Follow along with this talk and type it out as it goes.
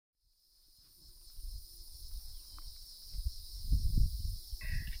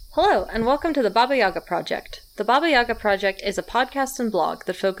Hello, and welcome to the Baba Yaga Project. The Baba Yaga Project is a podcast and blog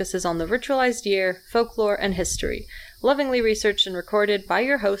that focuses on the ritualized year, folklore, and history, lovingly researched and recorded by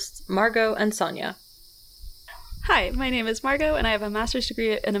your hosts, Margot and Sonia. Hi, my name is Margot, and I have a master's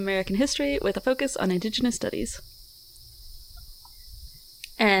degree in American history with a focus on Indigenous studies.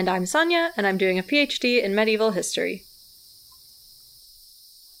 And I'm Sonia, and I'm doing a PhD in medieval history.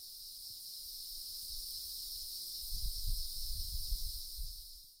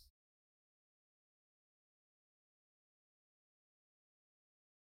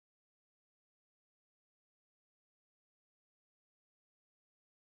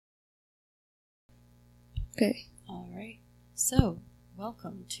 Okay. All right. So,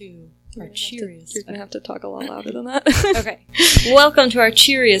 welcome to our cheeriest... You're going to have to talk a lot louder than that. Okay. Welcome to our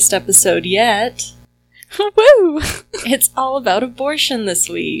cheeriest episode yet. Woo! It's all about abortion this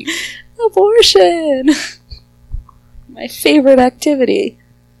week. Abortion! My favorite activity.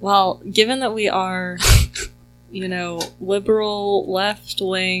 Well, given that we are, liberal,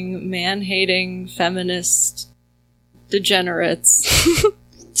 left-wing, man-hating, feminist degenerates...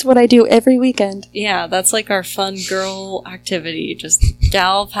 It's what I do every weekend. Yeah, that's like our fun girl activity. Just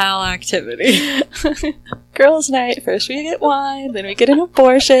gal pal activity. Girls' night. First we get wine, then we get an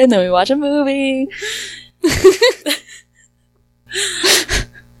abortion, then we watch a movie.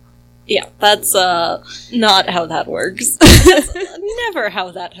 Yeah, that's not how that works. That's never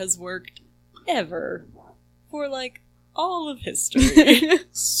how that has worked. Ever. For, all of history.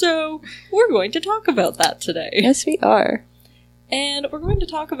 So, we're going to talk about that today. Yes, we are. And we're going to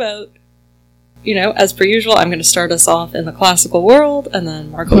talk about, as per usual, I'm going to start us off in the classical world, and then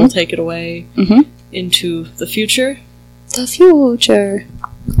Marco will take it away into the future. The future.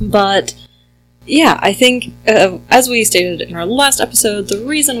 But, yeah, I think, as we stated in our last episode, the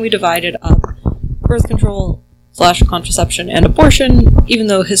reason we divided up birth control / contraception and abortion, even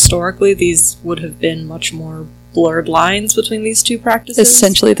though historically these would have been much more blurred lines between these two practices.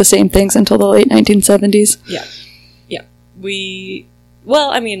 Essentially the same things until the late 1970s. Yeah.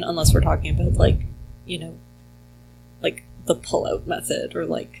 Unless we're talking about, the pull-out method or,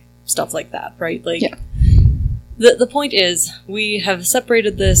 stuff like that, right? The point is, we have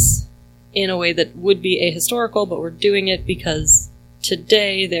separated this in a way that would be ahistorical, but we're doing it because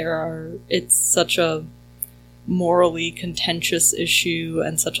today it's such a morally contentious issue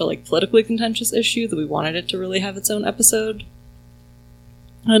and such a, politically contentious issue that we wanted it to really have its own episode.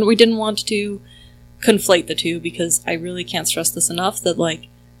 And we didn't want to conflate the two, because I really can't stress this enough, that,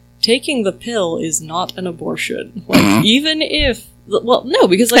 taking the pill is not an abortion. Even if... Well, no,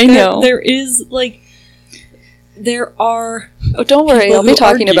 because, I know. there are... Oh, don't worry, I'll be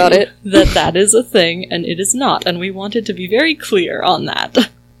talking about it. that is a thing, and it is not, and we wanted to be very clear on that.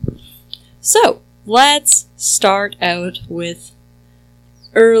 So, let's start out with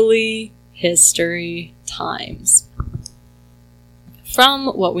early history times. From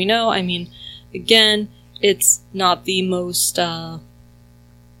what we know, again, it's not the most,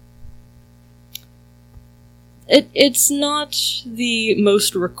 it's not the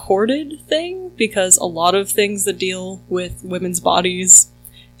most recorded thing, because a lot of things that deal with women's bodies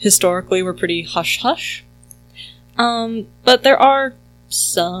historically were pretty hush-hush. But there are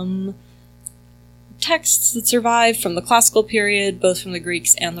some texts that survive from the classical period, both from the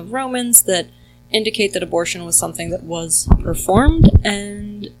Greeks and the Romans, that indicate that abortion was something that was performed,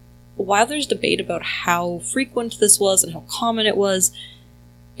 and while there's debate about how frequent this was and how common it was,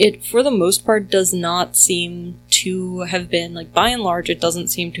 it, for the most part, does not seem to have been, by and large, it doesn't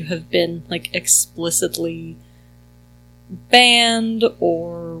seem to have been, explicitly banned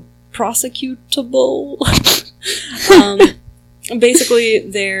or prosecutable. Basically,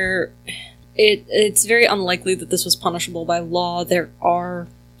 it's very unlikely that this was punishable by law. There are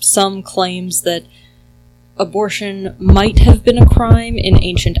some claims that abortion might have been a crime in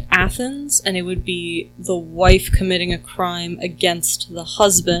ancient Athens, and it would be the wife committing a crime against the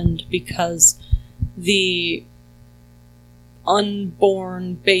husband because the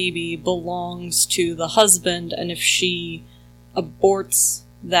unborn baby belongs to the husband, and if she aborts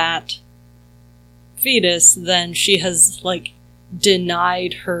that fetus, then she has,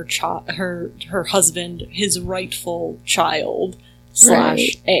 denied her husband his rightful child /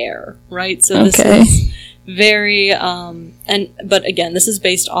 heir, right? So this is very, but again, this is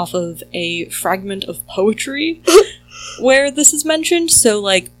based off of a fragment of poetry where this is mentioned, so,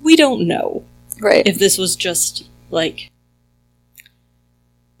 we don't know. Right. If this was just,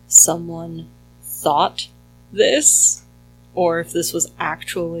 someone thought this, or if this was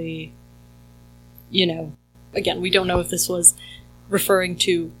actually, again, we don't know if this was referring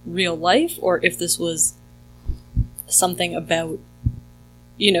to real life, or if this was something about,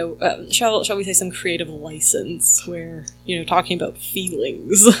 you know, shall we say some creative license where, you know, talking about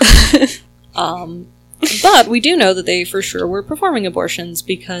feelings. But we do know that they for sure were performing abortions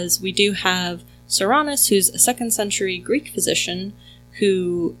because we do have Soranus, who's a 2nd century Greek physician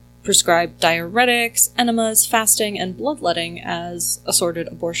who prescribed diuretics, enemas, fasting, and bloodletting as assorted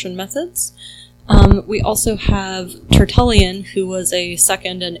abortion methods. We also have Tertullian, who was a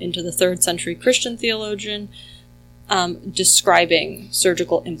 2nd and into the 3rd century Christian theologian, describing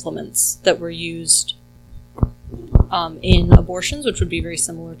surgical implements that were used in abortions, which would be very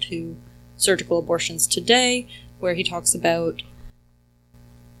similar to surgical abortions today, where he talks about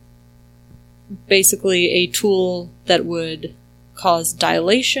basically a tool that would cause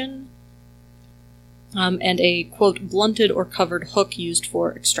dilation, and a, quote, blunted or covered hook used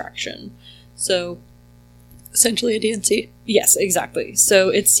for extraction. So, essentially a DNC. Yes, exactly. So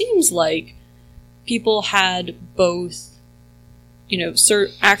it seems like people had both, you know,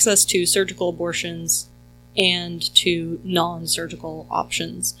 access to surgical abortions and to non-surgical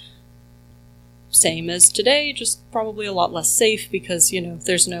options. Same as today, just probably a lot less safe because, you know,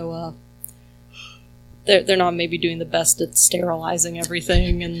 there's no, they're not maybe doing the best at sterilizing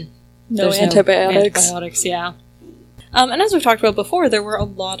everything, and no antibiotics. No antibiotics, yeah. And as we've talked about before, there were a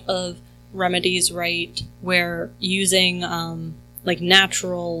lot of remedies, right, where using, like,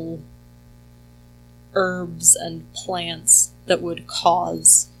 natural herbs and plants that would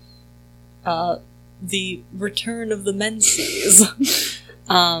cause, the return of the menses.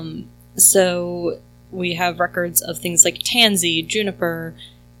 So we have records of things like tansy, juniper,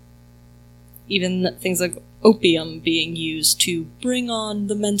 even things like opium being used to bring on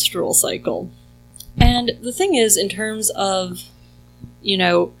the menstrual cycle. And the thing is, in terms of, you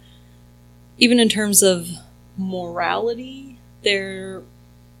know, even in terms of morality, there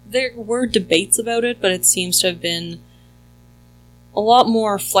were debates about it, but it seems to have been a lot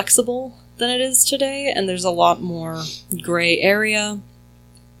more flexible than it is today, and there's a lot more gray area.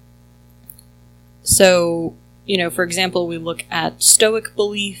 So, you know, for example, we look at Stoic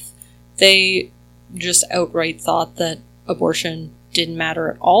belief. They just outright thought that abortion didn't matter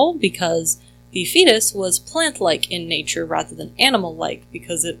at all because the fetus was plant-like in nature rather than animal-like,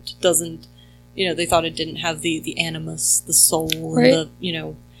 because it doesn't, you know, they thought it didn't have the animus, the soul, right. The, you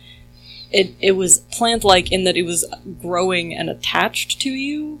know, it was plant-like in that it was growing and attached to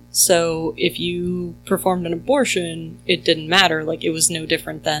you, so if you performed an abortion, it didn't matter, like, it was no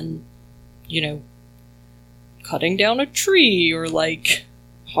different than, you know, cutting down a tree, or, like,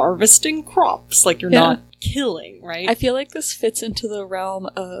 harvesting crops, like, you're not killing, right? I feel like this fits into the realm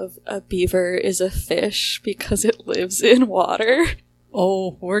of a beaver is a fish because it lives in water.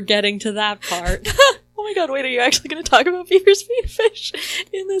 Oh, we're getting to that part. Oh my god, wait, are you actually going to talk about beavers being fish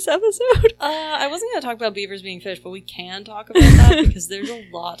in this episode? I wasn't going to talk about beavers being fish, but we can talk about that because there's a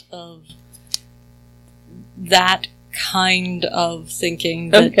lot of that kind of thinking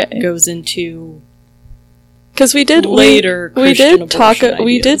that goes into, because we did later we did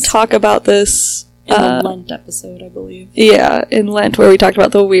ideas. talk about this in the Lent episode, I believe. Yeah, in Lent, where we talked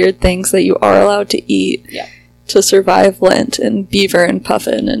about the weird things that you are allowed to eat to survive Lent, and beaver and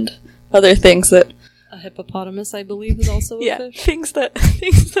puffin and other things that. A hippopotamus, I believe, is also a fish. things that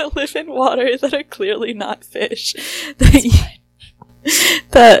live in water that are clearly not fish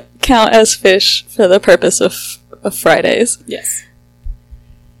that count as fish for the purpose of Fridays. Yes.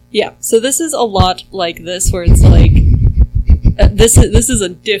 Yeah, so this is a lot like this, where it's like, this is a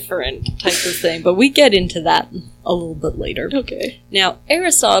different type of thing, but we get into that a little bit later. Okay. Now,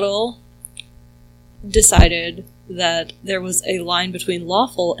 Aristotle decided that there was a line between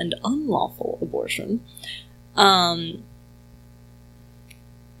lawful and unlawful abortion,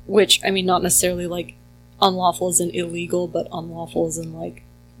 which, I mean, not necessarily, like, unlawful as in illegal, but unlawful as in, like,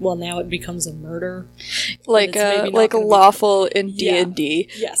 well, now it becomes a murder. Like lawful in D&D.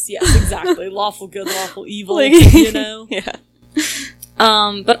 Yes, exactly. Lawful good, lawful evil, you know? Yeah.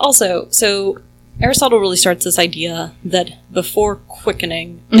 But also, so Aristotle really starts this idea that before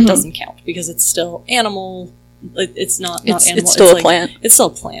quickening, it doesn't count, because it's still animal. It's not animal. It's still a plant. It's still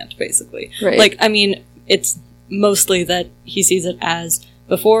a plant, basically. Right. Like, I mean, it's mostly that he sees it as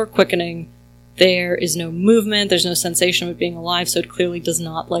before quickening, there is no movement, there's no sensation of it being alive, so it clearly does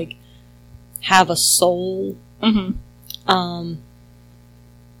not, like, have a soul.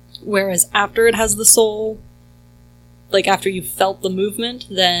 Whereas after it has the soul, like, after you've felt the movement,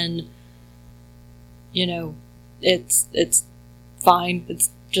 then, you know, it's fine. It's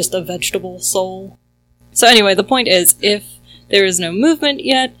just a vegetable soul. So anyway, the point is, if there is no movement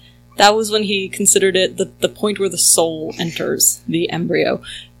yet, that was when he considered it the point where the soul enters the embryo.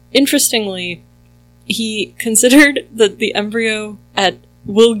 Interestingly, he considered that the embryo at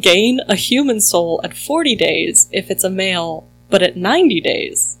will gain a human soul at 40 days if it's a male, but at 90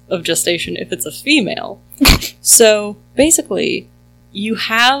 days of gestation if it's a female. So, basically, you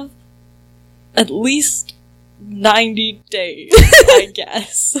have at least 90 days, I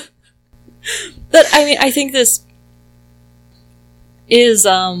guess. But, I mean, I think this is,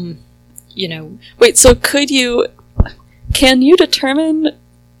 you know... Wait, so can you determine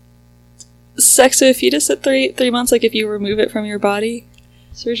sex of a fetus at 3 months, like if you remove it from your body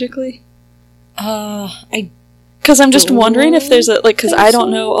surgically? Because I'm just wondering if there's because I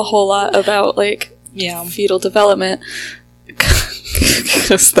don't know a whole lot about, fetal development.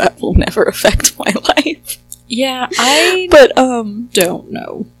 Because that will never affect my life. Yeah, But, don't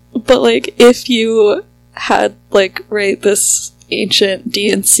know. But, if you had, this ancient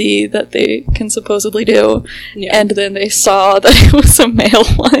D&C that they can supposedly do, and then they saw that it was a male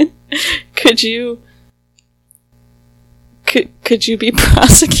one, could you be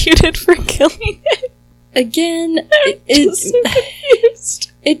prosecuted for killing it? Again,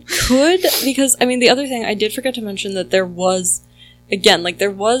 it could, because, I mean, the other thing, I did forget to mention that there was, again,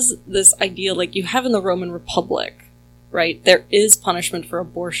 there was this idea, you have in the Roman Republic, right? There is punishment for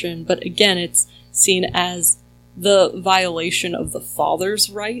abortion, but again, it's seen as the violation of the father's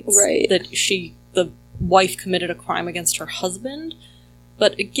rights. Right. That the wife committed a crime against her husband.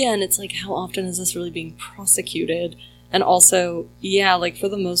 But again, it's how often is this really being prosecuted? And also, for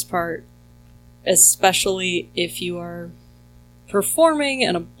the most part, especially if you are performing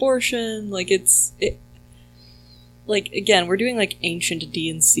an abortion, again, we're doing ancient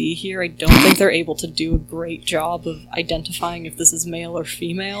D&C here. I don't think they're able to do a great job of identifying if this is male or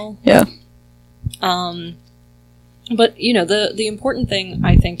female. Yeah. But, the important thing,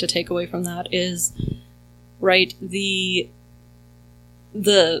 I think, to take away from that is, right, this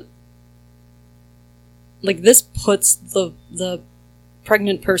puts the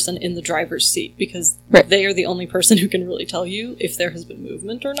pregnant person in the driver's seat, because they are the only person who can really tell you if there has been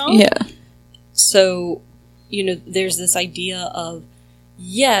movement or not. Yeah. So, there's this idea of,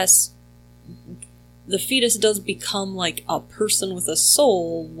 yes, the fetus does become a person with a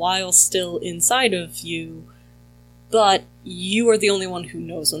soul while still inside of you, but you are the only one who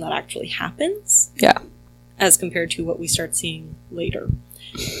knows when that actually happens. Yeah. As compared to what we start seeing later.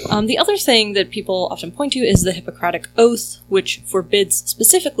 The other thing that people often point to is the Hippocratic Oath, which forbids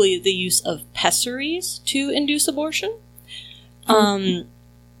specifically the use of pessaries to induce abortion. The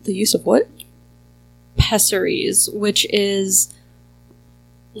use of what? Pessaries, which is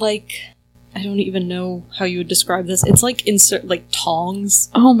I don't even know how you would describe this. It's tongs.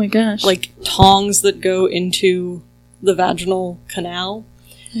 Oh my gosh. Tongs that go into the vaginal canal.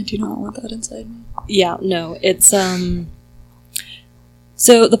 I do not want that inside me. Yeah, no, it's,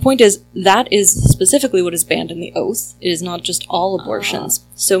 so the point is, that is specifically what is banned in the Oath. It is not just all abortions.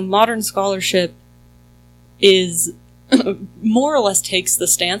 So modern scholarship is, more or less takes the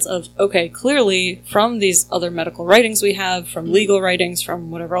stance of, okay, clearly, from these other medical writings we have, from legal writings, from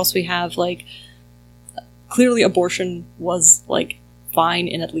whatever else we have, clearly abortion was, fine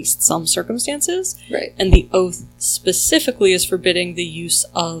in at least some circumstances. Right. And the Oath specifically is forbidding the use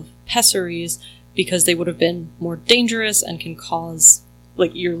of pessaries because they would have been more dangerous and can cause,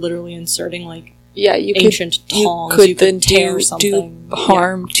 you're literally inserting, you ancient tongs. You could do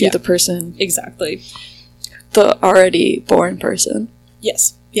harm to the person. Exactly. The already born person.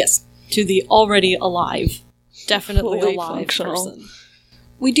 Yes. To the already alive. Definitely Fully alive functional person.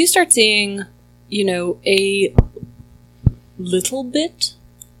 We do start seeing, a little bit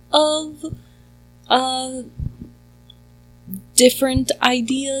of different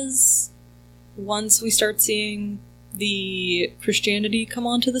ideas once we start seeing the Christianity come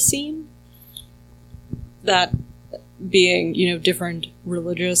onto the scene. That being, different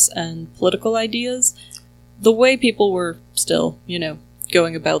religious and political ideas. The way people were still,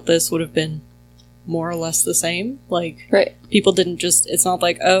 going about this would have been more or less the same. Right. People didn't just, it's not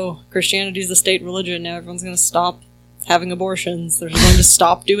Christianity's the state religion, now everyone's gonna stop having abortions, they're just going to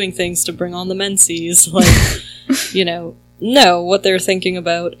stop doing things to bring on the menses. No, what they're thinking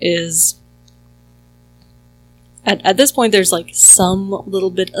about is, at this point, there's some little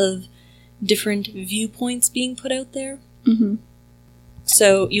bit of different viewpoints being put out there. Mm-hmm.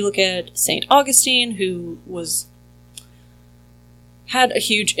 So you look at St. Augustine, who had a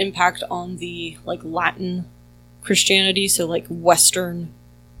huge impact on the Latin Christianity, so Western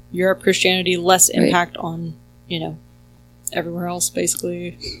Europe Christianity, less impact on everywhere else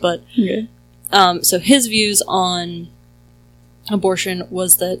basically. But so his views on abortion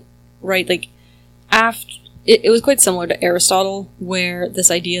was that after it was quite similar to Aristotle, where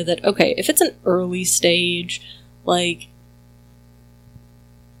this idea that if it's an early stage,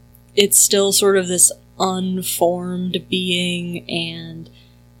 it's still sort of this unformed being, and,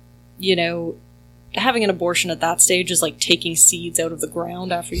 you know, having an abortion at that stage is like taking seeds out of the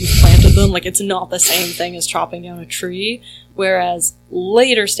ground after you've planted them. Like, it's not the same thing as chopping down a tree, whereas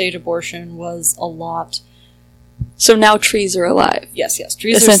later stage abortion was a lot... So now trees are alive. Yes,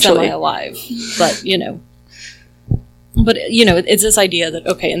 trees are semi-alive, but, you know... But, you know, it's this idea that,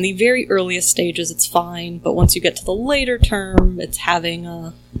 okay, in the very earliest stages it's fine, but once you get to the later term, it's having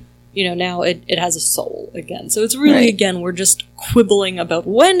a... You know, now it has a soul again. So it's really, again, we're just quibbling about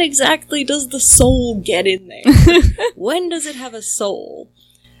when exactly does the soul get in there? When does it have a soul?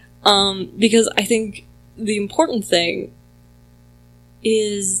 Because I think the important thing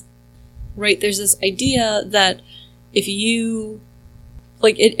is, right, there's this idea that if you,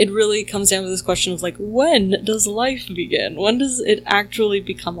 like, it really comes down to this question of, like, when does life begin? When does it actually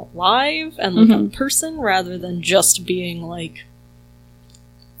become alive and, like, a person, rather than just being, like,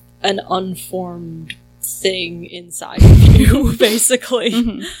 an unformed thing inside of you,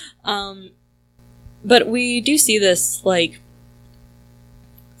 basically. But we do see this, like,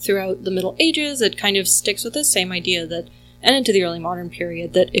 throughout the Middle Ages. It kind of sticks with the same idea that, and into the early modern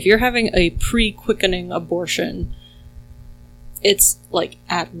period, that if you're having a pre-quickening abortion, it's, like,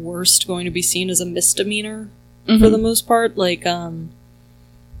 at worst going to be seen as a misdemeanor, for the most part. Like,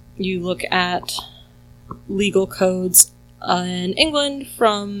 you look at legal codes in England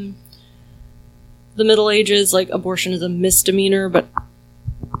from the Middle Ages, like, abortion is a misdemeanor, but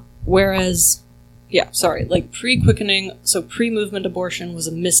whereas, like, pre-quickening, so pre-movement abortion was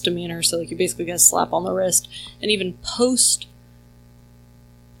a misdemeanor, so, like, you basically get a slap on the wrist, and even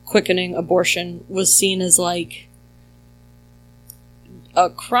post-quickening abortion was seen as, like, a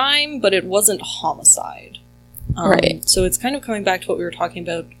crime, but it wasn't homicide. Right. So it's kind of coming back to what we were talking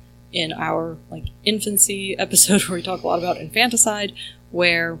about in our, like, infancy episode, where we talk a lot about infanticide,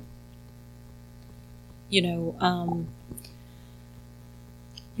 where, you know,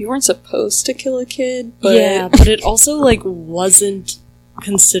 you weren't supposed to kill a kid, but... Yeah, but it also, like, wasn't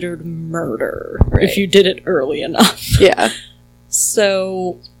considered murder if you did it early enough. Yeah.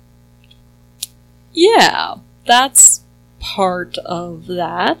 So, yeah, that's part of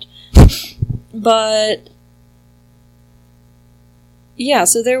that. But... yeah,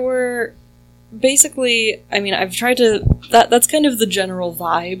 so there were basically, I mean, I've tried to, that's kind of the general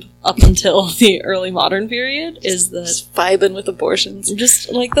vibe up until the early modern period, is that... Just vibing with abortions.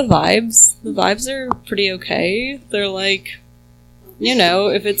 Just, like, the vibes. The vibes are pretty okay. They're like, you know,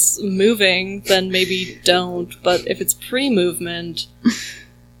 if it's moving, then maybe don't, but if it's pre-movement,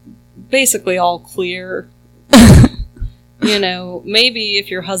 basically all clear. You know, maybe if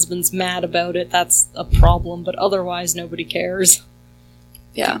your husband's mad about it, that's a problem, but otherwise nobody cares.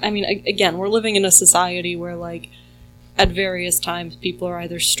 Yeah. I mean, again, we're living in a society where, like, at various times people are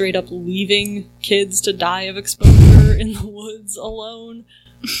either straight up leaving kids to die of exposure in the woods alone,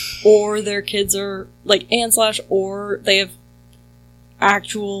 or their kids are, like, or they have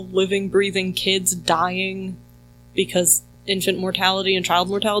actual living, breathing kids dying because infant mortality and child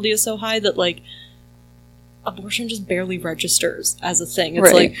mortality is so high that, like, abortion just barely registers as a thing.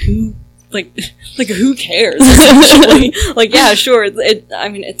 It's like, who... Like, who cares, essentially? Like, yeah, sure, I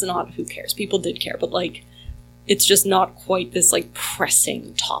mean, it's not who cares. People did care, but, like, it's just not quite this, like,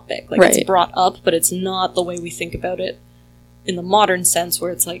 pressing topic. Like, it's brought up, but it's not the way we think about it in the modern sense,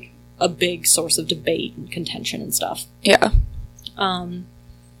 where it's, like, a big source of debate and contention and stuff. Yeah.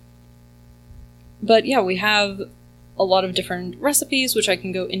 But, yeah, we have a lot of different recipes, which I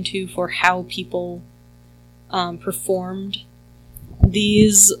can go into for how people performed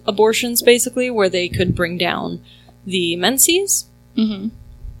these abortions, basically, where they could bring down the menses. Mm-hmm.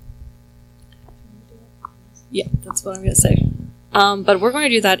 Yeah, that's what I'm going to say. But we're going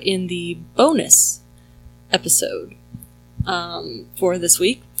to do that in the bonus episode for this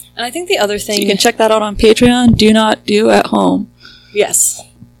week. And I think the other thing... So you can check that out on Patreon. Do not do at home. Yes.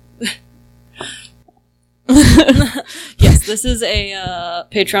 Yes, this is a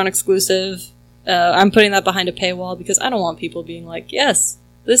Patreon exclusive. I'm putting that behind a paywall because I don't want people being like, yes,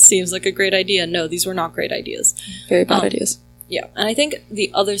 this seems like a great idea. No, these were not great ideas. Very bad ideas. Yeah, and I think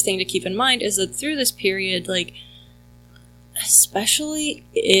the other thing to keep in mind is that through this period, like, especially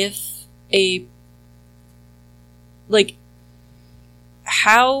if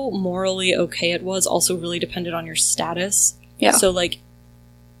how morally okay it was also really depended on your status. Yeah. So, like,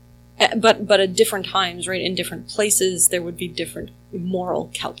 but at different times, right, in different places, there would be different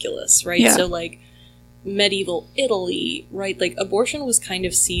moral calculus, right? Yeah. So, like, medieval Italy, right, like, abortion was kind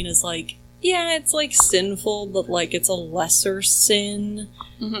of seen as, like, yeah, it's, like, sinful, but, like, it's a lesser sin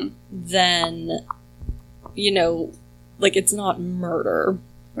than, you know, like, it's not murder.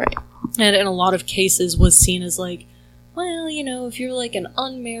 Right. And in a lot of cases was seen as like, well, you know, if you're like an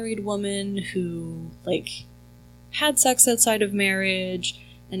unmarried woman who like had sex outside of marriage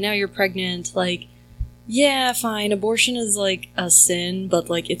and now you're pregnant, like, yeah, fine, abortion is like a sin, but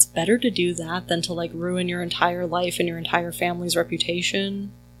like it's better to do that than to like ruin your entire life and your entire family's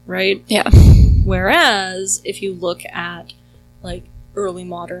reputation, right? Yeah. Whereas if you look at like early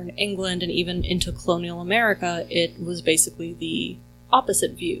modern England and even into colonial America, it was basically the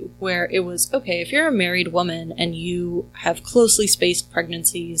opposite view, where it was, okay, if you're a married woman and you have closely spaced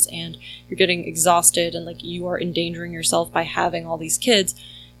pregnancies and you're getting exhausted and like you are endangering yourself by having all these kids,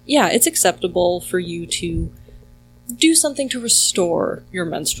 yeah, it's acceptable for you to do something to restore your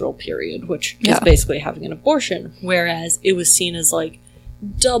menstrual period, which is basically having an abortion. Whereas it was seen as like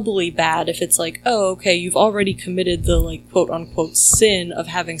doubly bad if it's like, oh, okay, you've already committed the like quote unquote sin of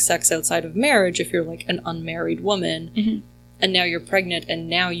having sex outside of marriage if you're like an unmarried woman. Mm-hmm. And now you're pregnant and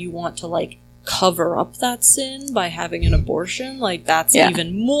now you want to like cover up that sin by having an abortion, like that's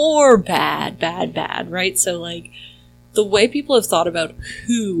even more bad, right? So like the way people have thought about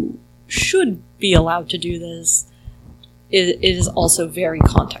who should be allowed to do this, it is also very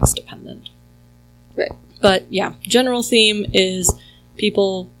context dependent. Right. But yeah, general theme is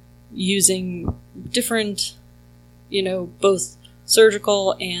people using different, you know, both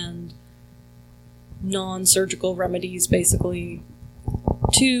surgical and non-surgical remedies basically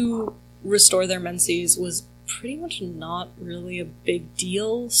to restore their menses was pretty much not really a big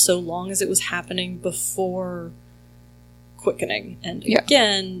deal so long as it was happening before quickening. And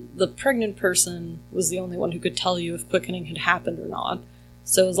again, the pregnant person was the only one who could tell you if quickening had happened or not.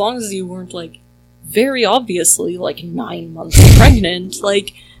 So as long as you weren't like very obviously like 9 months pregnant,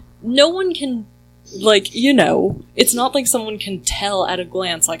 like no one can, like, you know, it's not like someone can tell at a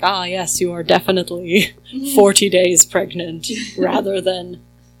glance, like, ah, yes, you are definitely 40 days pregnant rather than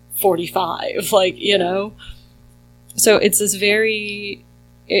 45, like, you know? So it's this very,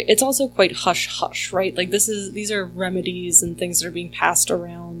 it's also quite hush-hush, right? Like, these are remedies and things that are being passed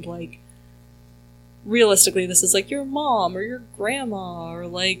around, like, realistically, this is like your mom or your grandma or,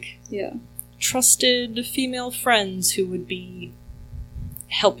 like, trusted female friends who would be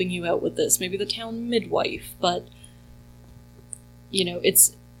helping you out with this, maybe the town midwife, but you know,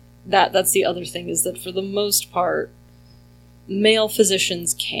 it's that's the other thing, is that for the most part male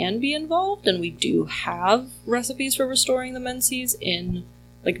physicians can be involved, and we do have recipes for restoring the menses in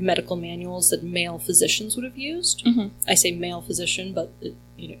like medical manuals that male physicians would have used. I say male physician, but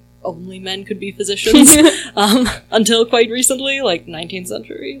you know, only men could be physicians until quite recently, like 19th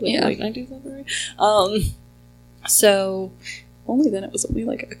century, like late 19th century. So only then it was only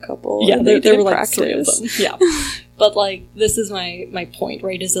like a couple. Yeah, there were like practice. 3 of them. Yeah. But like, this is my point,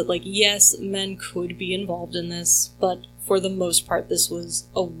 right? Is that like, yes, men could be involved in this, but for the most part, this was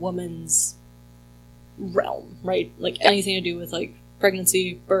a woman's realm, right? Like anything to do with like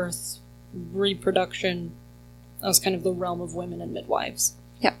pregnancy, birth, reproduction, that was kind of the realm of women and midwives.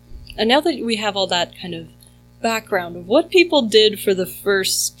 Yeah. And now that we have all that kind of background of what people did for the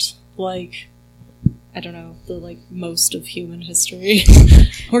first, like, I don't know, the, like, most of human history,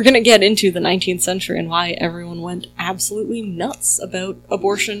 we're gonna get into the 19th century and why everyone went absolutely nuts about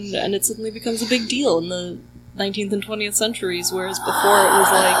abortion, and it suddenly becomes a big deal in the 19th and 20th centuries, whereas before it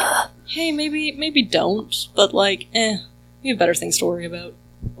was like, hey, maybe don't, but like, we have better things to worry about.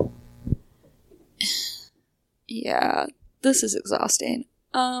 Yeah, this is exhausting.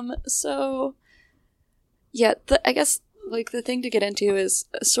 So, yeah, I guess, like, the thing to get into is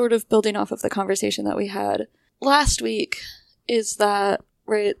sort of building off of the conversation that we had last week, is that,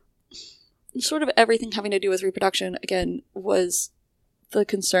 right, sort of everything having to do with reproduction, again, was the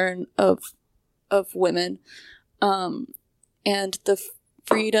concern of women, and the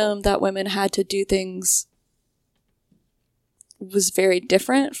freedom that women had to do things was very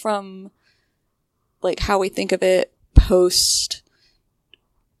different from, like, how we think of it post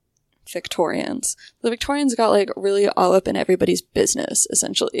Victorians. The Victorians got like really all up in everybody's business,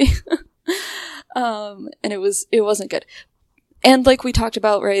 essentially. And it wasn't good. And like we talked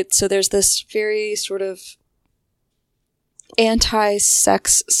about, right, so there's this very sort of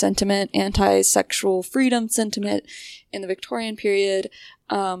anti-sex sentiment, anti-sexual freedom sentiment in the Victorian period,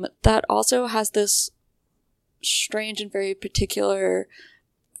 that also has this strange and very particular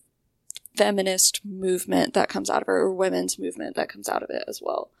feminist movement that comes out of it, or women's movement that comes out of it as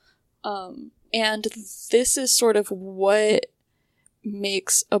well. And this is sort of what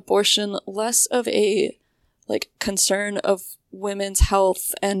makes abortion less of a, like, concern of women's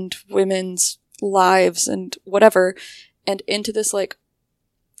health and women's lives and whatever, and into this, like,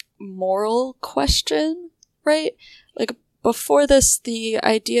 moral question, right? Like, before this, the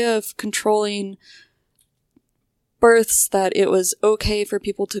idea of controlling births, that it was okay for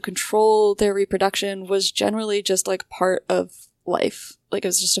people to control their reproduction, was generally just like part of life. Like, it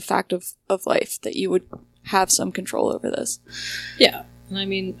was just a fact of life that you would have some control over this. Yeah. And I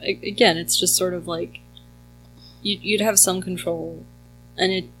mean, again, it's just sort of like, you'd have some control,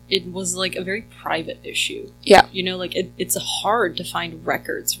 and it was like a very private issue. Yeah. You know, like, it's hard to find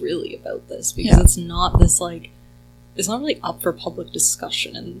records really about this, because it's not this, like, it's not really up for public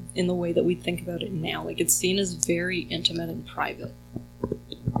discussion in the way that we think about it now. Like, it's seen as very intimate and private.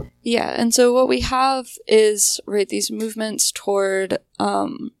 Yeah, and so what we have is, right, these movements toward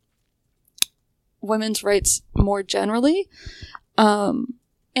women's rights more generally.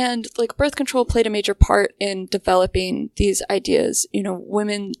 And, like, birth control played a major part in developing these ideas. You know,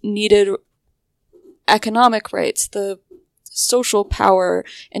 women needed economic rights, the social power,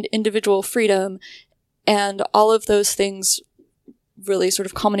 and individual freedom, and all of those things really sort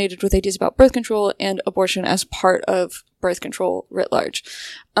of culminated with ideas about birth control and abortion as part of birth control writ large.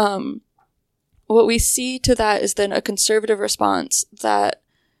 What we see to that is then a conservative response that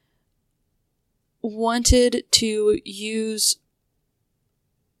wanted to use,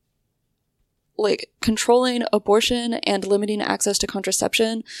 like, controlling abortion and limiting access to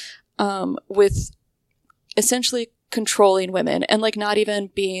contraception with essentially controlling women, and, like, not even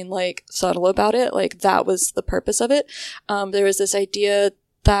being, like, subtle about it. Like, that was the purpose of it. There was this idea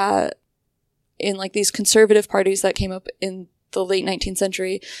that in, like, these conservative parties that came up in the late 19th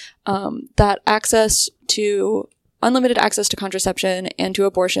century, that unlimited access to contraception and to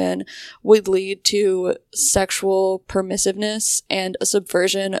abortion would lead to sexual permissiveness and a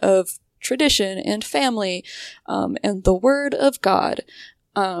subversion of tradition and family, and the word of God.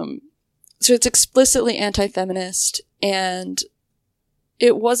 So it's explicitly anti-feminist, and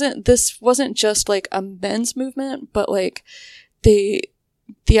this wasn't just, like, a men's movement, but, like, the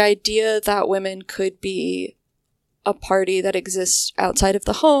idea that women could be a party that exists outside of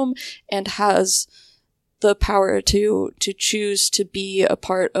the home and has the power to choose to be a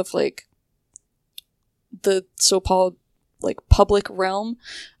part of, like, the so-called, like, public realm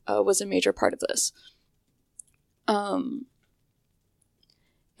was a major part of this. And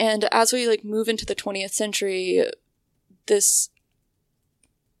as we, like, move into the 20th century, this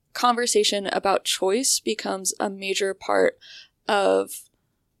conversation about choice becomes a major part of,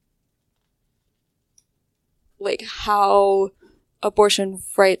 like, how abortion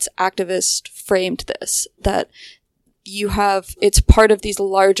rights activists framed this. That it's part of this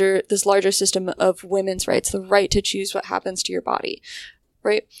larger system of women's rights, the right to choose what happens to your body,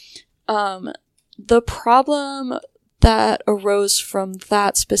 right? The problem that arose from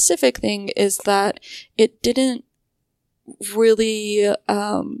that specific thing is that it didn't really,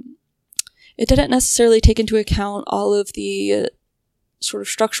 it didn't necessarily take into account all of the sort of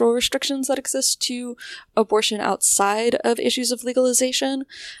structural restrictions that exist to abortion outside of issues of legalization.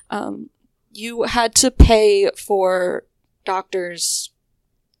 You had to pay for doctors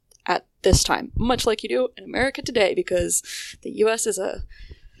at this time, much like you do in America today, because the US is a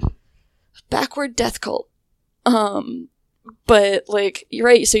backward death cult. But, like, you're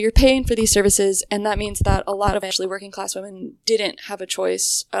right, so you're paying for these services, and that means that a lot of actually working class women didn't have a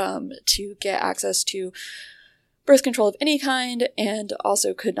choice to get access to birth control of any kind, and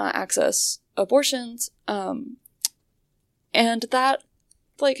also could not access abortions. And that,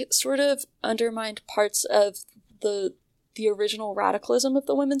 like, sort of undermined parts of the original radicalism of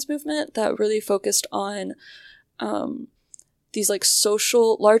the women's movement that really focused on these, like,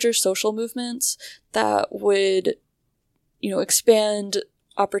 larger social movements that would, you know, expand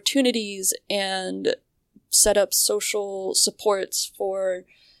opportunities and set up social supports for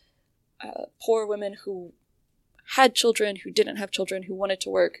poor women who had children, who didn't have children, who wanted to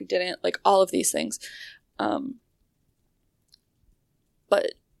work, who didn't, like, all of these things.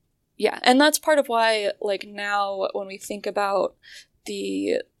 But yeah, and that's part of why, like, now when we think about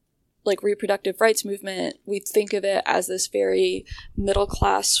the, like, reproductive rights movement, we think of it as this very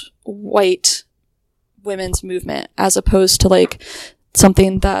middle-class white women's movement, as opposed to, like,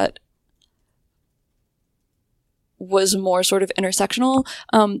 something that was more sort of intersectional.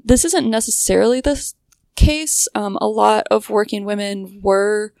 This isn't necessarily the case. A lot of working women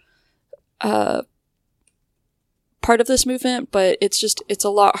were part of this movement, but it's a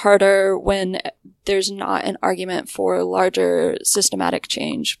lot harder when there's not an argument for larger systematic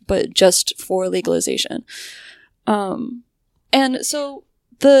change, but just for legalization. And so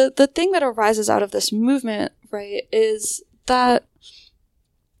the thing that arises out of this movement, right, is that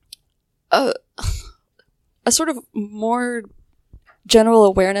a sort of more general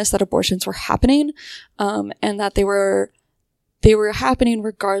awareness that abortions were happening, and that they were they were happening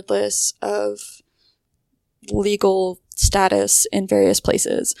regardless of legal status in various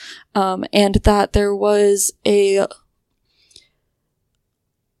places, and that there was an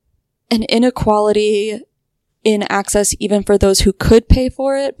inequality in access even for those who could pay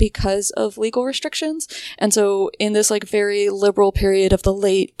for it because of legal restrictions. And so in this like very liberal period of the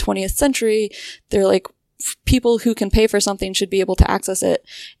late 20th century, they're like, people who can pay for something should be able to access it.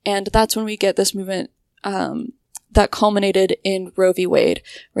 And that's when we get this movement that culminated in Roe v. Wade,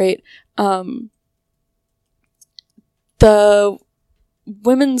 right? The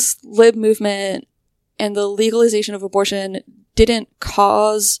women's lib movement and the legalization of abortion didn't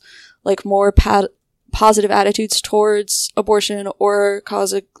cause like more positive attitudes towards abortion or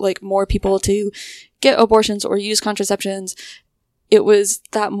cause like more people to get abortions or use contraceptions. It was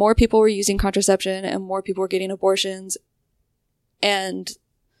that more people were using contraception and more people were getting abortions, and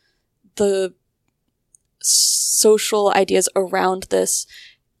the social ideas around this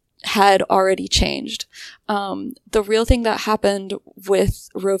had already changed. The real thing that happened with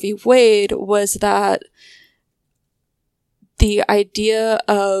Roe v. Wade was that the idea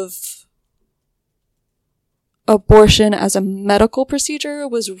of abortion as a medical procedure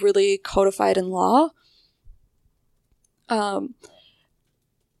was really codified in law. And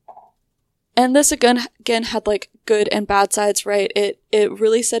this again had like good and bad sides, right? It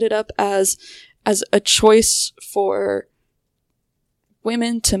really set it up as a choice for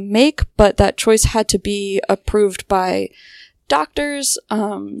women to make, but that choice had to be approved by doctors,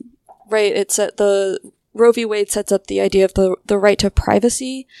 right? It's the Roe v. Wade sets up the idea of the right to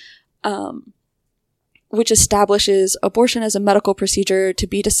privacy, which establishes abortion as a medical procedure to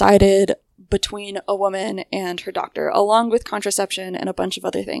be decided between a woman and her doctor, along with contraception and a bunch of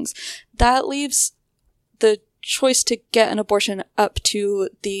other things. That leaves the choice to get an abortion up to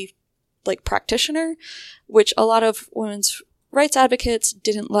the like practitioner, which a lot of women's rights advocates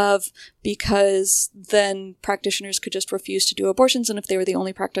didn't love, because then practitioners could just refuse to do abortions, and if they were the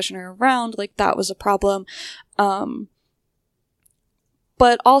only practitioner around, like that was a problem.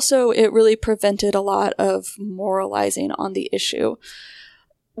 But also it really prevented a lot of moralizing on the issue.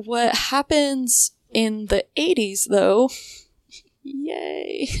 What happens in the 80s though,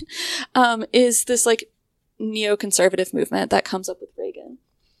 yay, is this like neoconservative movement that comes up with Reagan.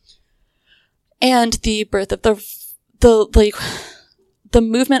 And the birth of the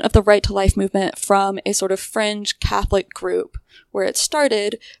movement of the Right to Life movement from a sort of fringe Catholic group where it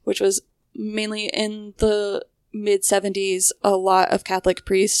started, which was mainly in the mid-70s. A lot of Catholic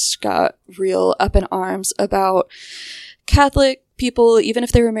priests got real up in arms about Catholic people, even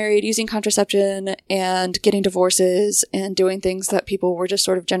if they were married, using contraception and getting divorces and doing things that people were just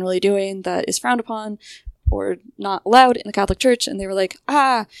sort of generally doing that is frowned upon or not allowed in the Catholic Church. And they were like,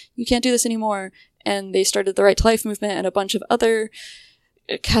 you can't do this anymore. And they started the Right to Life movement, and a bunch of other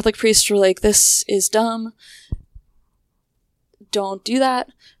Catholic priests were like, this is dumb. Don't do that.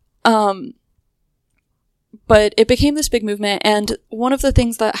 But it became this big movement, and one of the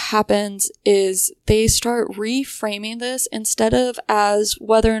things that happens is they start reframing this instead of as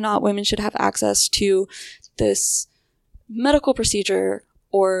whether or not women should have access to this medical procedure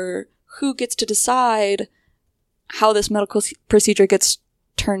or who gets to decide how this medical procedure gets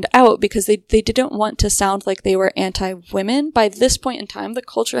turned out, because they didn't want to sound like they were anti-women. By this point in time, the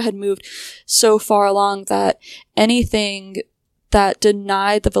culture had moved so far along that anything that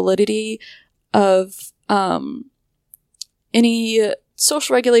denied the validity of any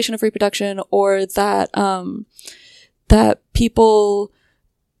social regulation of reproduction, or that that people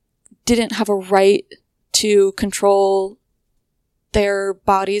didn't have a right to control their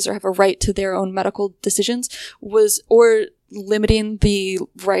bodies or have a right to their own medical decisions, or limiting the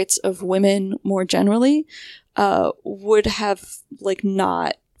rights of women more generally, would have like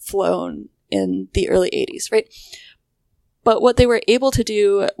not flown in the early 80s, right? But what they were able to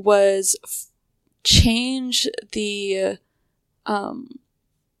do was change the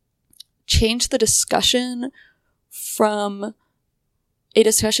discussion from a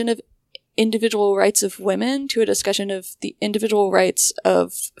discussion of individual rights of women to a discussion of the individual rights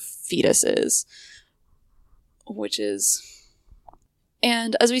of fetuses,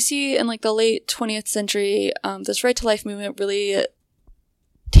 and as we see in like the late 20th century, this Right to Life movement really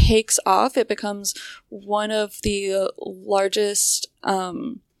takes off. It becomes one of the largest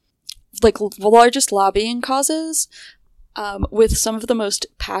lobbying causes, with some of the most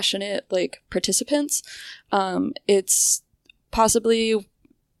passionate like participants. It's possibly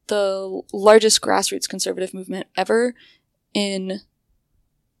the largest grassroots conservative movement ever in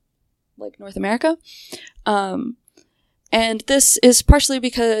like North America. And this is partially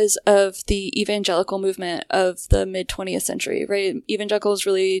because of the evangelical movement of the mid-20th century, right? Evangelicals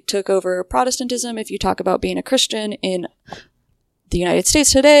really took over Protestantism. If you talk about being a Christian in the United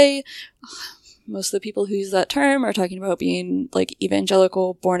States today, most of the people who use that term are talking about being like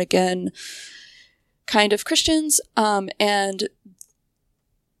evangelical, born again kind of Christians. And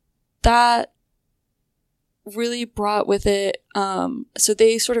that really brought with it, so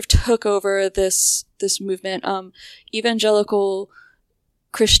they sort of took over this movement. Evangelical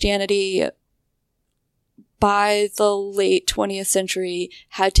Christianity by the late 20th century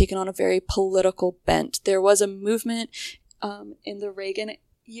had taken on a very political bent. There was a movement in the Reagan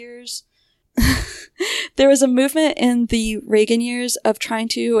years. There was a movement in the Reagan years of trying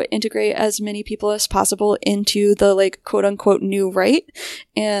to integrate as many people as possible into the like quote unquote new right.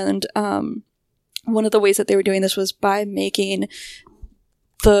 And one of the ways that they were doing this was by making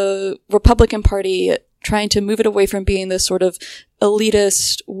the Republican Party, trying to move it away from being this sort of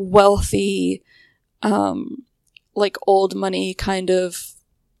elitist, wealthy, like old money kind of,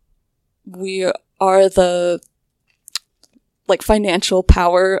 we are the like financial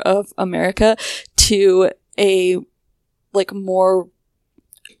power of America, to a like more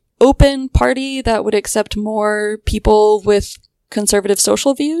open party that would accept more people with conservative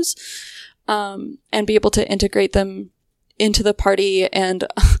social views, and be able to integrate them into the party and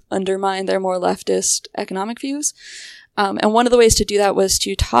undermine their more leftist economic views. And one of the ways to do that was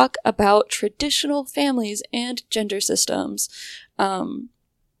to talk about traditional families and gender systems. And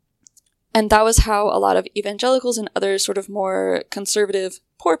that was how a lot of evangelicals and other sort of more conservative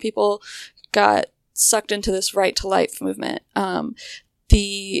poor people got sucked into this right to life movement.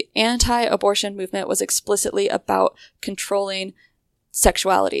 The anti-abortion movement was explicitly about controlling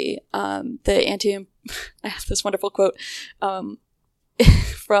sexuality. I have this wonderful quote from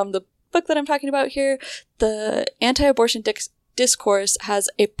the book that I'm talking about here. The anti-abortion discourse has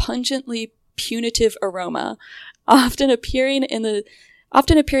a pungently punitive aroma, often appearing in the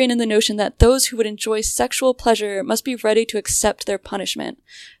notion that those who would enjoy sexual pleasure must be ready to accept their punishment.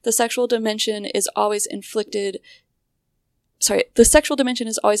 The sexual dimension is always inflected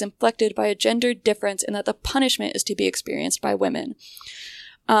by a gender difference, in that the punishment is to be experienced by women.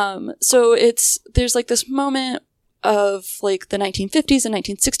 So there's like this moment of like the 1950s and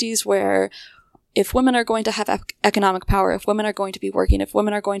 1960s where if women are going to have economic power, if women are going to be working, if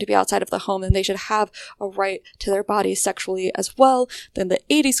women are going to be outside of the home, then they should have a right to their bodies sexually as well. Then the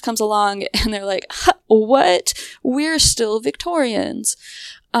 80s comes along and they're like, what? We're still Victorians.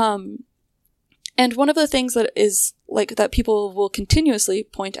 And one of the things that is like that people will continuously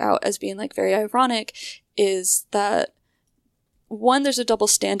point out as being like very ironic is that, one, there's a double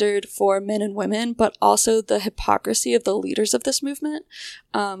standard for men and women, but also the hypocrisy of the leaders of this movement,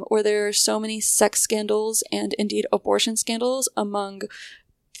 where there are so many sex scandals and indeed abortion scandals among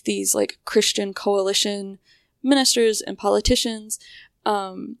these like Christian coalition ministers and politicians.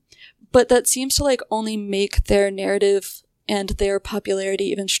 But that seems to like only make their narrative and their popularity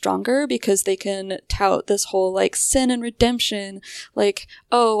even stronger, because they can tout this whole like sin and redemption, like,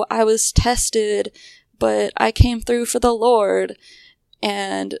 oh, I was tested, but I came through for the Lord.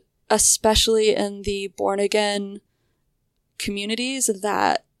 And especially in the born again communities,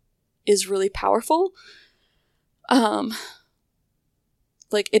 that is really powerful. Like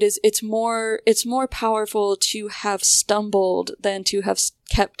it's more powerful to have stumbled than to have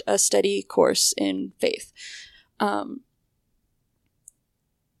kept a steady course in faith.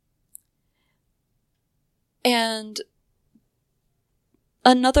 And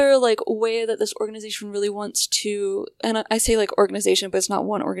another like way that this organization really wants to, and I say like organization, but it's not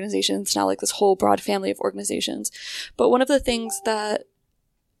one organization, it's not like this whole broad family of organizations. But one of the things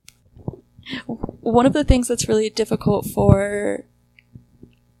that's really difficult for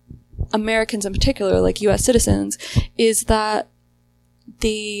Americans in particular, like US citizens, is that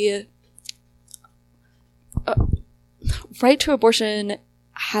the right to abortion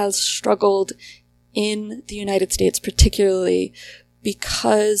has struggled in the United States, particularly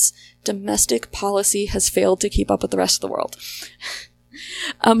because domestic policy has failed to keep up with the rest of the world.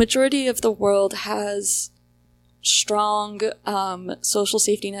 A majority of the world has strong social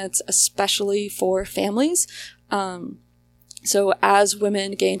safety nets, especially for families. So as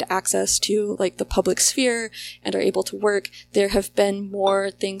women gained access to like the public sphere and are able to work, there have been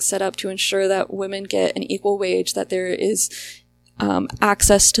more things set up to ensure that women get an equal wage, that there is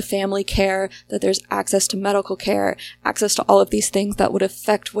access to family care, that there's access to medical care, access to all of these things that would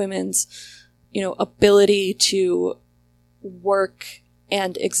affect women's, ability to work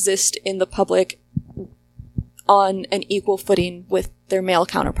and exist in the public on an equal footing with their male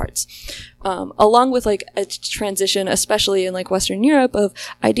counterparts. Along with like a transition, especially in like Western Europe, of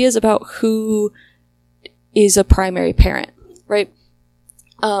ideas about who is a primary parent, right?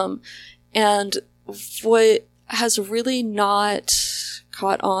 And what has really not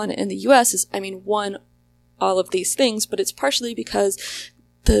caught on in the US is, I mean, one, all of these things, but it's partially because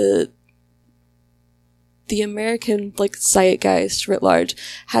the American like zeitgeist writ large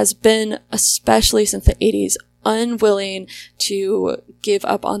has been, especially since the 80s, unwilling to give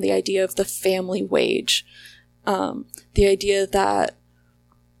up on the idea of the family wage. The idea that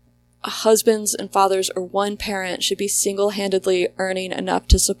husbands and fathers or one parent should be single-handedly earning enough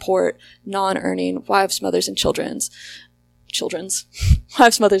to support non-earning wives, mothers, and wives,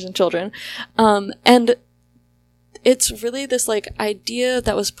 mothers, and children. And it's really this like idea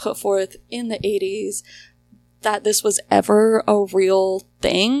that was put forth in the 80s that this was ever a real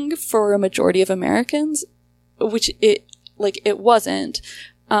thing for a majority of Americans, which it wasn't,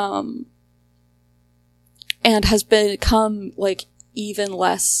 and has become like even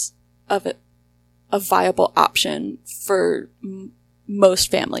less of a viable option for most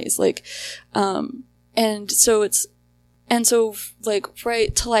families. Like, and so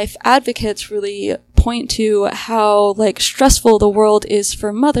Right to Life advocates really point to how like stressful the world is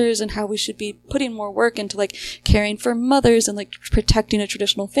for mothers and how we should be putting more work into like caring for mothers and like protecting a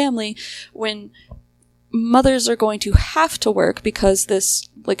traditional family, when mothers are going to have to work because this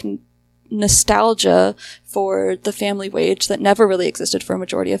like nostalgia for the family wage that never really existed for a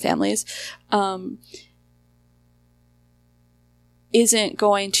majority of families isn't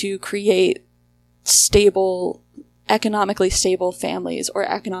going to create economically stable families or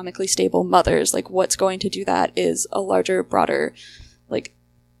economically stable mothers. Like, what's going to do that is a larger, broader, like,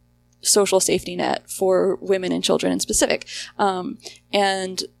 social safety net for women and children in specific.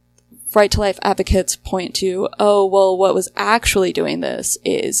 And Right to Life advocates point to, oh, well, what was actually doing this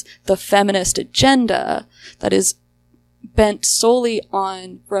is the feminist agenda that is bent solely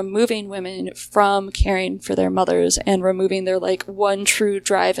on removing women from caring for their mothers and removing their, like, one true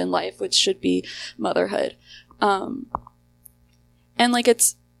drive in life, which should be motherhood. And, like,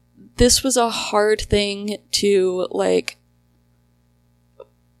 this was a hard thing to, like,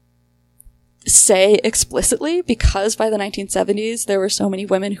 say explicitly, because by the 1970s there were so many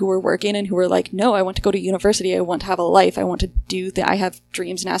women who were working and who were like, no, I want to go to university, I want to have a life, I want to do I have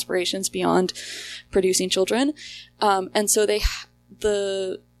dreams and aspirations beyond producing children. And so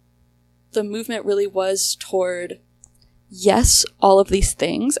the movement really was toward, yes, all of these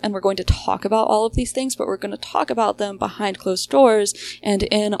things, and we're going to talk about all of these things, but we're going to talk about them behind closed doors, and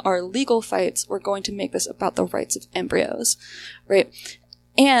in our legal fights we're going to make this about the rights of embryos, right?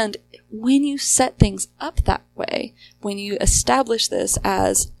 And when you set things up that way, when you establish this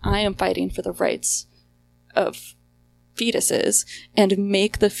as, I am fighting for the rights of fetuses, and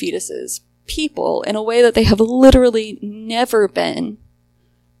make the fetuses people in a way that they have literally never been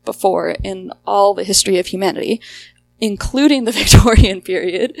before in all the history of humanity, including the Victorian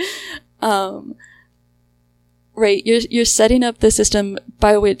period, right, you're setting up the system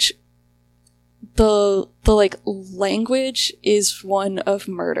by which the like language is one of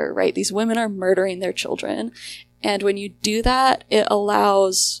murder, right? These women are murdering their children. And when you do that, it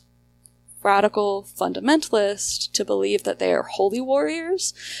allows radical fundamentalists to believe that they are holy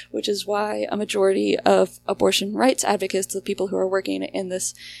warriors, which is why a majority of abortion rights advocates, the people who are working in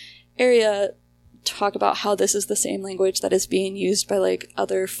this area, talk about how this is the same language that is being used by like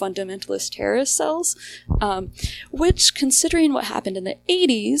other fundamentalist terrorist cells, which, considering what happened in the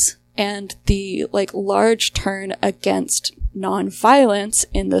 80s, and the, like, large turn against nonviolence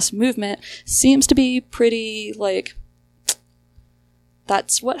in this movement, seems to be pretty, like,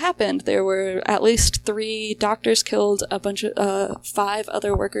 that's what happened. There were at least 3 doctors killed, a bunch of, 5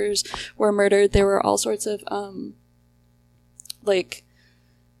 other workers were murdered. There were all sorts of, like,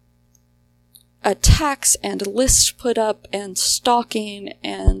 attacks and lists put up, and stalking,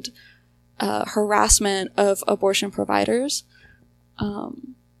 and, harassment of abortion providers,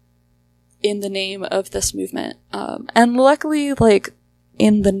 in the name of this movement. And luckily, like,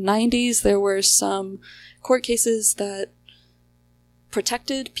 in the 90s, there were some court cases that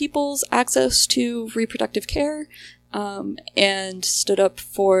protected people's access to reproductive care, and stood up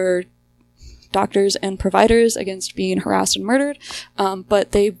for doctors and providers against being harassed and murdered.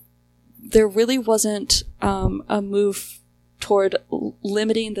 But there really wasn't a move toward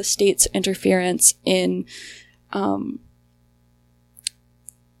limiting the state's interference in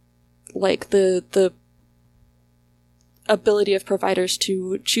like the ability of providers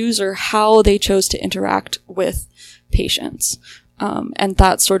to choose, or how they chose to interact with patients. And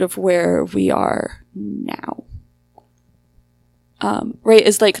that's sort of where we are now. right,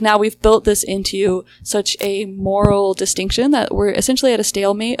 is like now we've built this into such a moral distinction that we're essentially at a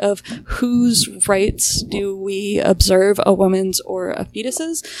stalemate of whose rights do we observe, a woman's or a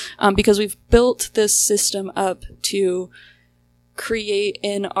fetus's, because we've built this system up to create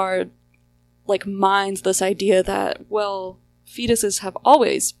in our like minds this idea that, well, fetuses have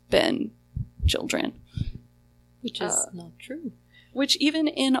always been children. Which is not true. Which even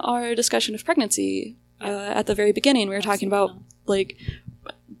in our discussion of pregnancy, at the very beginning, we were talking about like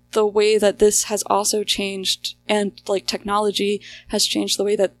the way that this has also changed, and like technology has changed the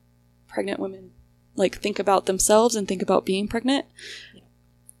way that pregnant women like think about themselves and think about being pregnant. Yeah.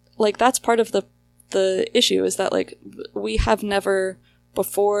 Like that's part of the issue, is that like we have never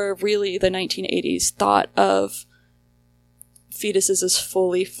before really the 1980s thought of fetuses as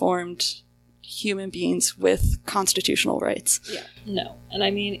fully formed human beings with constitutional rights. Yeah. No. And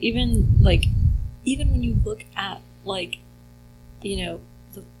I mean, even when you look at like, you know,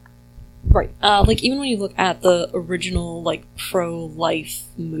 like even when you look at the original like pro-life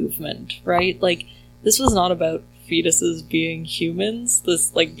movement, right? Like this was not about fetuses being humans,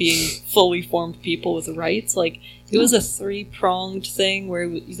 this like being fully formed people with rights. Like it was a 3-pronged thing where it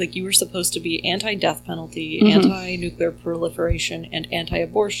was, like you were supposed to be anti-death penalty, anti-nuclear proliferation, and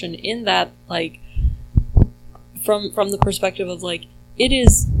anti-abortion. In that, like from the perspective of like, it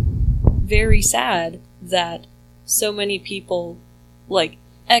is very sad that so many people like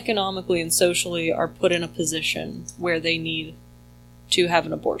economically and socially are put in a position where they need to have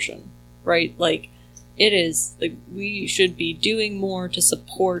an abortion, right? Like it is like we should be doing more to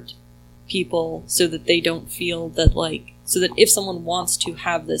support people so that they don't feel that like, so that if someone wants to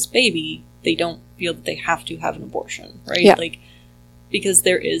have this baby, they don't feel that they have to have an abortion, right? Yeah. Like because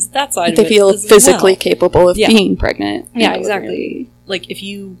there is that side of they it. They feel physically capable of being pregnant. Yeah, exactly. Like if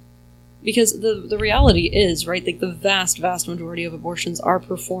you, because the reality is, right, like the vast majority of abortions are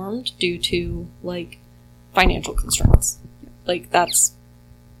performed due to like financial constraints. Like that's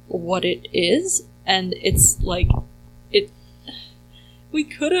what it is. And it's like, we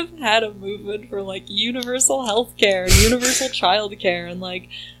could have had a movement for like universal health care and universal child care and like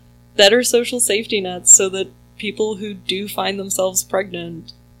better social safety nets so that people who do find themselves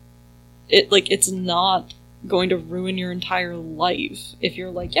pregnant, it's not going to ruin your entire life if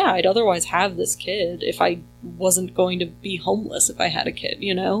you're like, yeah, I'd otherwise have this kid if I wasn't going to be homeless if I had a kid,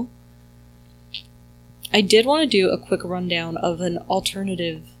 you know? I did want to do a quick rundown of an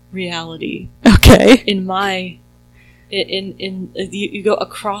alternative reality. Okay. You go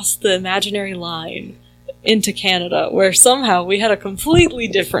across the imaginary line into Canada, where somehow we had a completely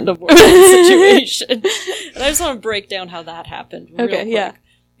different abortion situation. And I just want to break down how that happened real quick. Yeah.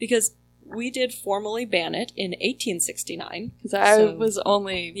 Because we did formally ban it in 1869. Because I was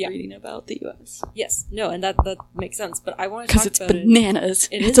only reading about the U.S. Yes. No, and that makes sense. But I want to talk about it. Because it's bananas.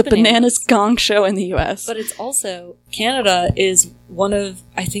 It's a bananas gong show in the U.S. But it's also, Canada is one of,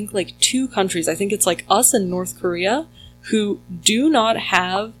 I think, like 2 countries, I think it's like us and North Korea, who do not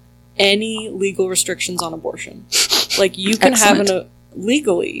have any legal restrictions on abortion. Like, you can have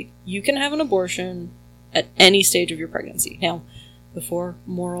legally, you can have an abortion at any stage of your pregnancy. Now, before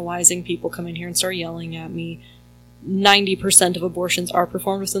moralizing people come in here and start yelling at me, 90% of abortions are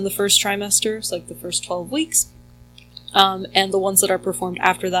performed within the first trimester, so like the first 12 weeks. And the ones that are performed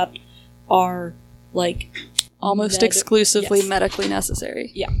after that are like almost exclusively medically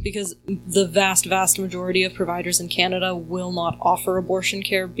necessary. Yeah, because the vast majority of providers in Canada will not offer abortion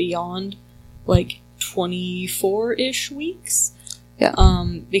care beyond like 24-ish weeks. Yeah.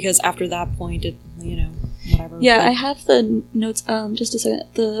 Because after that point, it, you know, whatever. Yeah, I have the notes, just a second.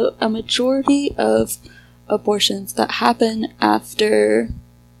 A majority of abortions that happen after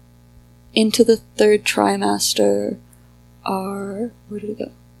into the 3rd trimester are, where did it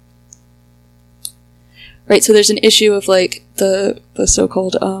go? Right, so there's an issue of like the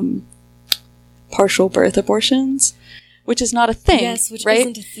so-called partial birth abortions, which is not a thing. Yes, which right?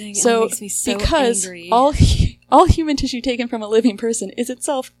 isn't a thing. So, it makes me so because angry. all human tissue taken from a living person is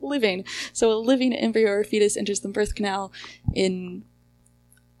itself living. So a living embryo or fetus enters the birth canal in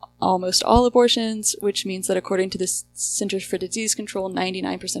almost all abortions, which means that according to the Centers for Disease Control,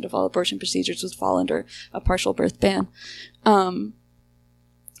 99% of all abortion procedures would fall under a partial birth ban.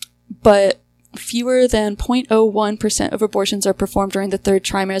 But fewer than 0.01% of abortions are performed during the 3rd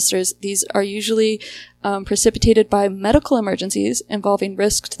trimesters. These are usually precipitated by medical emergencies involving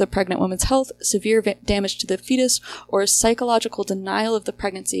risk to the pregnant woman's health, severe damage to the fetus, or psychological denial of the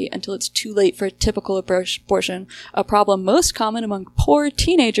pregnancy until it's too late for a typical abortion, a problem most common among poor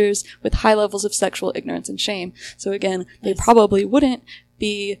teenagers with high levels of sexual ignorance and shame. So again, they probably wouldn't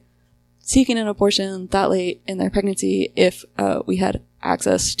be seeking an abortion that late in their pregnancy if we had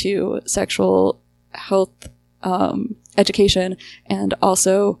access to sexual health education, and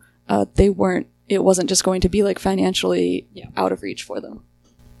also it wasn't just going to be like financially out of reach for them.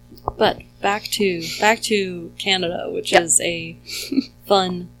 But back to Canada, which is a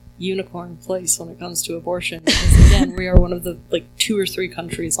fun unicorn place when it comes to abortion. Because again, we are one of the 2 or 3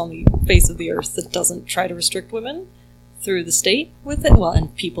 countries on the face of the earth that doesn't try to restrict women through the state with it. Well,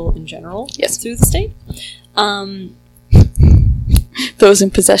 and people in general through the state. Those in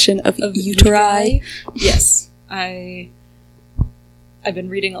possession of uteri. Yes. I've been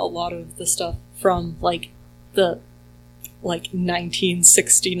reading a lot of the stuff from the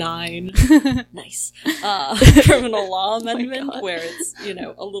 1969 nice criminal law amendment, where it's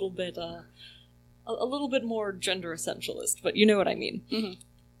a little bit more gender essentialist, but you know what I mean. Mm-hmm.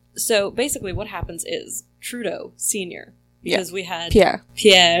 So basically, what happens is Trudeau Senior, because we had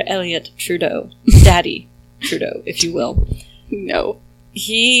Pierre Elliott Trudeau, Daddy Trudeau, if you will. No,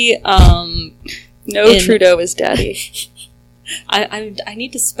 he Trudeau is Daddy. I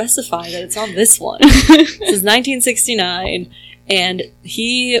need to specify that it's on this one. This is 1969, and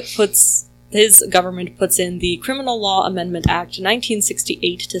his government puts in the Criminal Law Amendment Act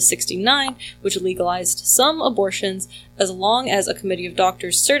 1968-69, which legalized some abortions as long as a committee of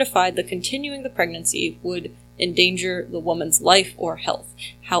doctors certified that continuing the pregnancy would endanger the woman's life or health.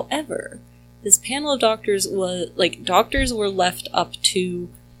 However, this panel of doctors were left up to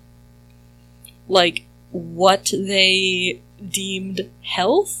what they deemed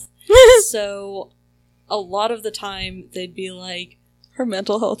health. So a lot of the time they'd be like, her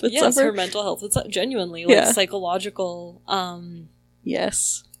mental health would yes, suffer. her mental health would genuinely psychological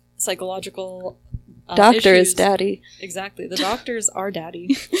psychological doctor issues. is Daddy. Exactly, the doctors are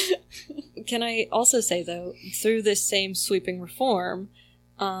Daddy. Can I also say, though, through this same sweeping reform,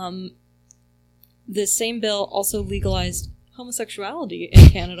 this same bill also legalized homosexuality in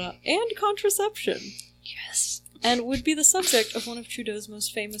Canada and contraception. Yes. And would be the subject of one of Trudeau's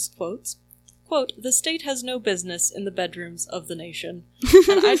most famous quotes. Quote, "The state has no business in the bedrooms of the nation."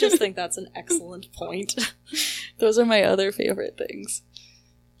 And I just think that's an excellent point. Those are my other favorite things.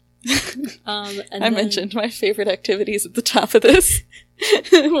 I mentioned my favorite activities at the top of this.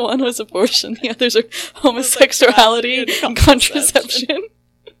 One was abortion, the others are homosexuality and contraception.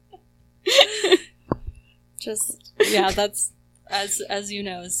 That's as you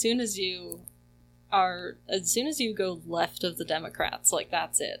know, as soon as you go left of the Democrats,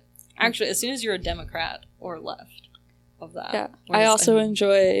 that's it. Actually, as soon as you're a Democrat or left of that. Yeah. I also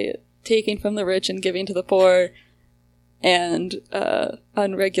enjoy taking from the rich and giving to the poor, and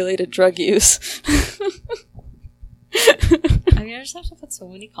unregulated drug use. I just have to put so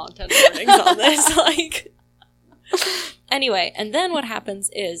many content warnings on this. Anyway, and then what happens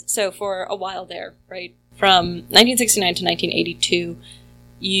is, so for a while there, right, from 1969 to 1982,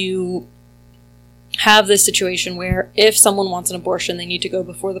 you have this situation where if someone wants an abortion, they need to go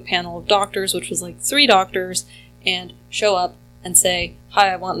before the panel of doctors, which was 3 doctors, and show up and say,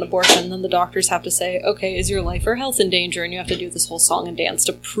 "Hi, I want an abortion." And then the doctors have to say, "Okay, is your life or health in danger?" And you have to do this whole song and dance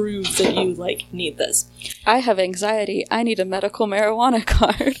to prove that you, need this. I have anxiety. I need a medical marijuana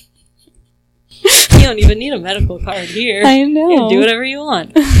card. You don't even need a medical card here. I know. You can do whatever you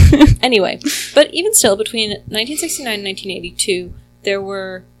want. Anyway, but even still, between 1969 and 1982, there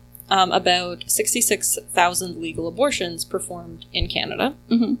were about 66,000 legal abortions performed in Canada.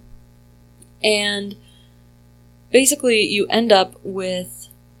 Mm-hmm. And basically, you end up with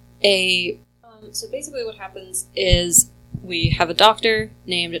so basically what happens is we have a doctor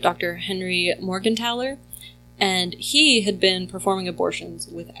named Dr. Henry Morgentaler, and he had been performing abortions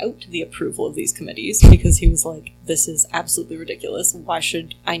without the approval of these committees because he was like, this is absolutely ridiculous. Why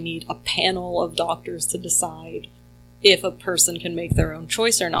should I need a panel of doctors to decide if a person can make their own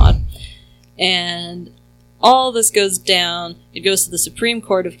choice or not? And all this goes down. It goes to the Supreme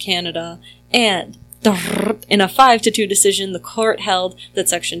Court of Canada, and in a 5-2 decision, the court held that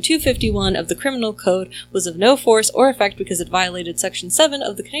Section 251 of the Criminal Code was of no force or effect because it violated Section 7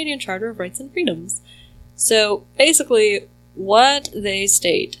 of the Canadian Charter of Rights and Freedoms. So, basically, what they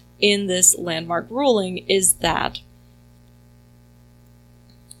state in this landmark ruling is that...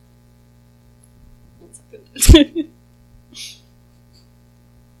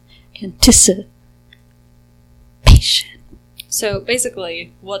 Anticipation. So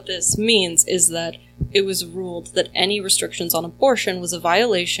basically, what this means is that it was ruled that any restrictions on abortion was a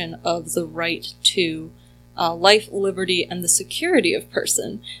violation of the right to life, liberty, and the security of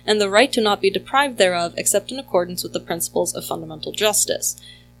person, and the right to not be deprived thereof except in accordance with the principles of fundamental justice.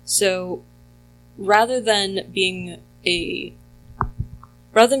 So, rather than being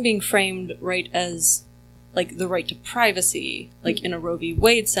rather than being framed right as, like, the right to privacy, like, in a Roe v.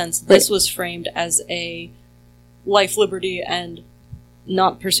 Wade sense, this was framed as a life, liberty, and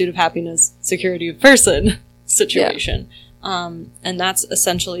not pursuit of happiness, security of person situation. And that's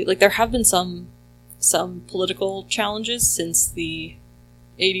essentially, like, there have been some political challenges since the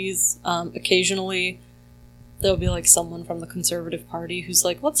 80s. Occasionally, there'll be, like, someone from the Conservative Party who's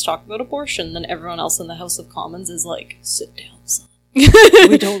like, let's talk about abortion. Then everyone else in the House of Commons is like, sit down, son.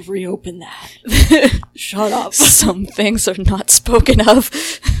 We don't reopen that. Shut up. Some things are not spoken of.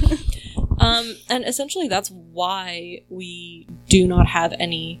 And essentially that's why we do not have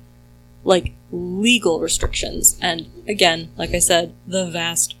any, like, legal restrictions. And again, like I said, the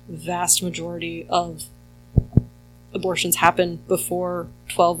vast, vast majority of abortions happen before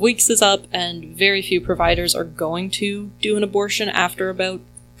 12 weeks is up, and very few providers are going to do an abortion after about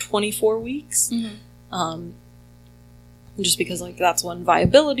 24 weeks. Mm-hmm. Just because, like, that's when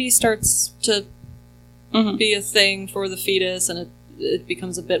viability starts to be a thing for the fetus, and it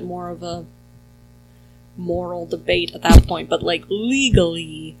becomes a bit more of a moral debate at that point. But, like,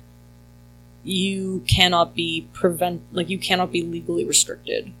 legally, you cannot be you cannot be legally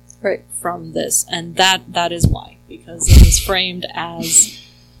restricted from this, and that is why, because it is framed as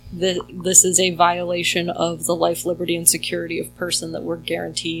this is a violation of the life, liberty, and security of person that we're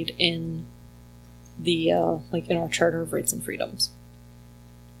guaranteed in the like, in our Charter of Rights and Freedoms.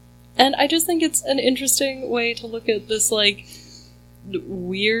 And I just think it's an interesting way to look at this, like,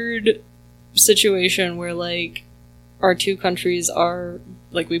 weird situation where, like, our two countries are,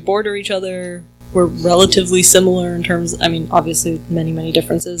 like, we border each other, we're relatively similar in terms, I mean, obviously many, many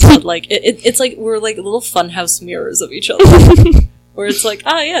differences, but, like, it's like we're, like, little funhouse mirrors of each other. Where it's like,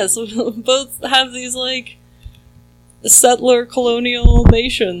 yes, we both have these, like, settler colonial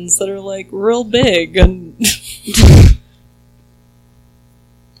nations that are, like, real big and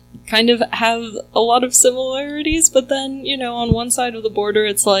kind of have a lot of similarities, but then, you know, on one side of the border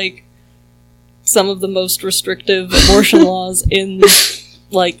it's like some of the most restrictive abortion laws in,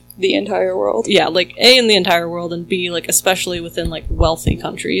 like, the entire world. Yeah, like, A, in the entire world, and B, like, especially within, like, wealthy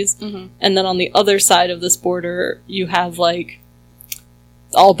countries. Mm-hmm. And then on the other side of this border you have, like,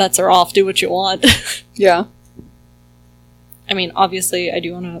 all bets are off, do what you want. Yeah. I mean, obviously, I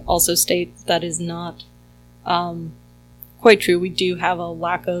do want to also state that is not quite true. We do have a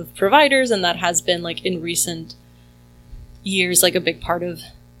lack of providers, and that has been, like, in recent years, like, a big part of,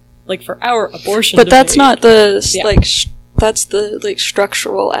 like, for our abortion But debate. that's not the, like, that's the, like,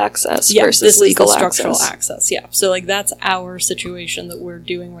 structural access versus legal is the access. Structural access, yeah. So, like, that's our situation that we're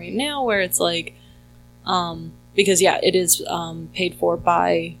doing right now, where it's, like, because, yeah, it is paid for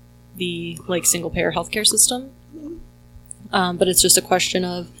by the, like, single-payer healthcare system. But it's just a question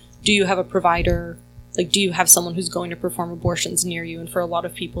of, do you have a provider, like, do you have someone who's going to perform abortions near you? And for a lot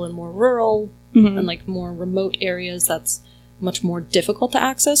of people in more rural and, like, more remote areas, that's much more difficult to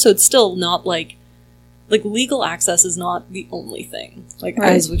access. So it's still not, like, legal access is not the only thing. Like,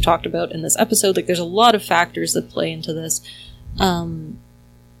 as we've talked about in this episode, like, there's a lot of factors that play into this.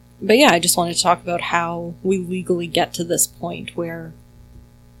 But yeah, I just wanted to talk about how we legally get to this point where,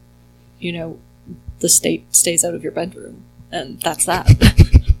 you know, the state stays out of your bedroom. And that's that.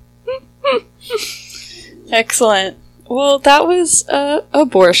 Excellent. Well, that was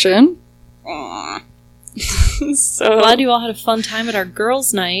abortion. So glad you all had a fun time at our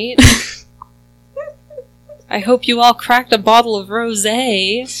girls' night. I hope you all cracked a bottle of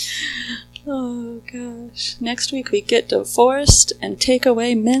rosé. Oh gosh. Next week we get divorced and take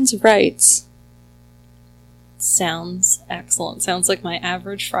away men's rights. Sounds excellent. Sounds like my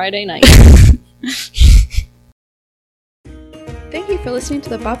average Friday night. Thank you for listening to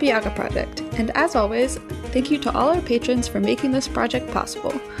the Baba Yaga Project, and as always, thank you to all our patrons for making this project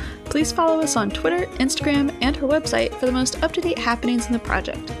possible. Please follow us on Twitter, Instagram, and our website for the most up-to-date happenings in the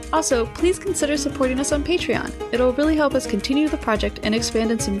project. Also, please consider supporting us on Patreon. It'll really help us continue the project and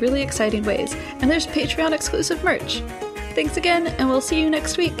expand in some really exciting ways, and there's Patreon-exclusive merch. Thanks again, and we'll see you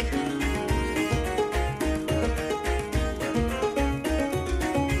next week!